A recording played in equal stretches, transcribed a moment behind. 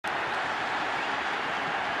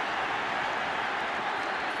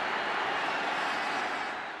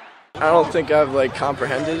don't think I've like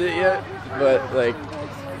comprehended it yet, but like,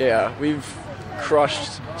 yeah, we've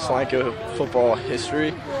crushed Solanco football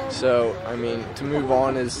history. So I mean, to move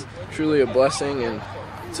on is truly a blessing, and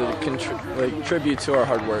it's a tribute to our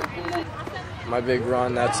hard work. My big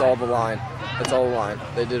run, that's all the line. That's all the line.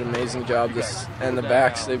 They did an amazing job. And the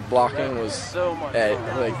backs, they blocking was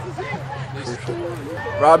like crucial.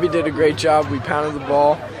 Robbie did a great job. We pounded the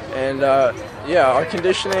ball, and yeah, our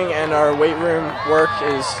conditioning and our weight room work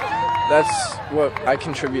that's what I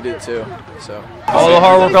contributed to. So all the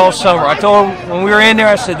hard work all summer. I told him when we were in there,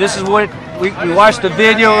 I said, this is what we watched the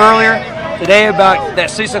video earlier today about that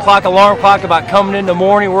 6 o'clock alarm clock, about coming in the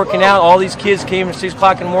morning, working out. All these kids came at 6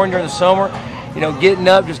 o'clock in the morning during the summer, you know, getting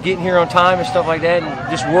up, just getting here on time and stuff like that,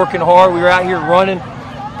 and just working hard. We were out here running,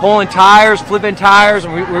 pulling tires, flipping tires,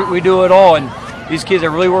 and we do it all. And these kids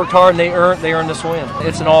have really worked hard, and they earned this win.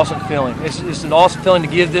 It's an awesome feeling. It's an awesome feeling to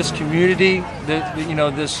give this community,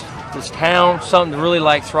 this town, something to really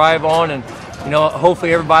like thrive on. And you know,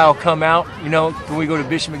 hopefully everybody will come out, you know, when we go to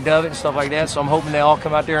Bishop McDevitt and stuff like that. So I'm hoping they all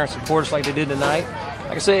come out there and support us like they did tonight.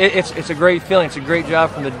 Like I said, it's a great feeling. It's a great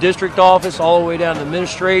job from the district office all the way down to the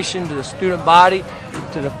administration, to the student body,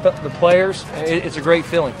 to the players. It's a great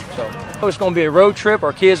feeling. So it's going to be a road trip.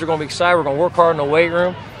 Our kids are going to be excited. We're going to work hard in the weight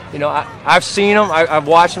room. You know, I've seen them. I've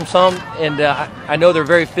watched them some, and I know they're a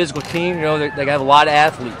very physical team. You know, they have a lot of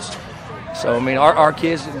athletes. So, I mean, our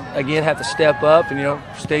kids, again, have to step up and, you know,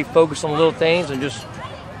 stay focused on little things and just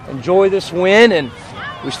enjoy this win. And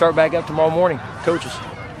we start back up tomorrow morning. Coaches.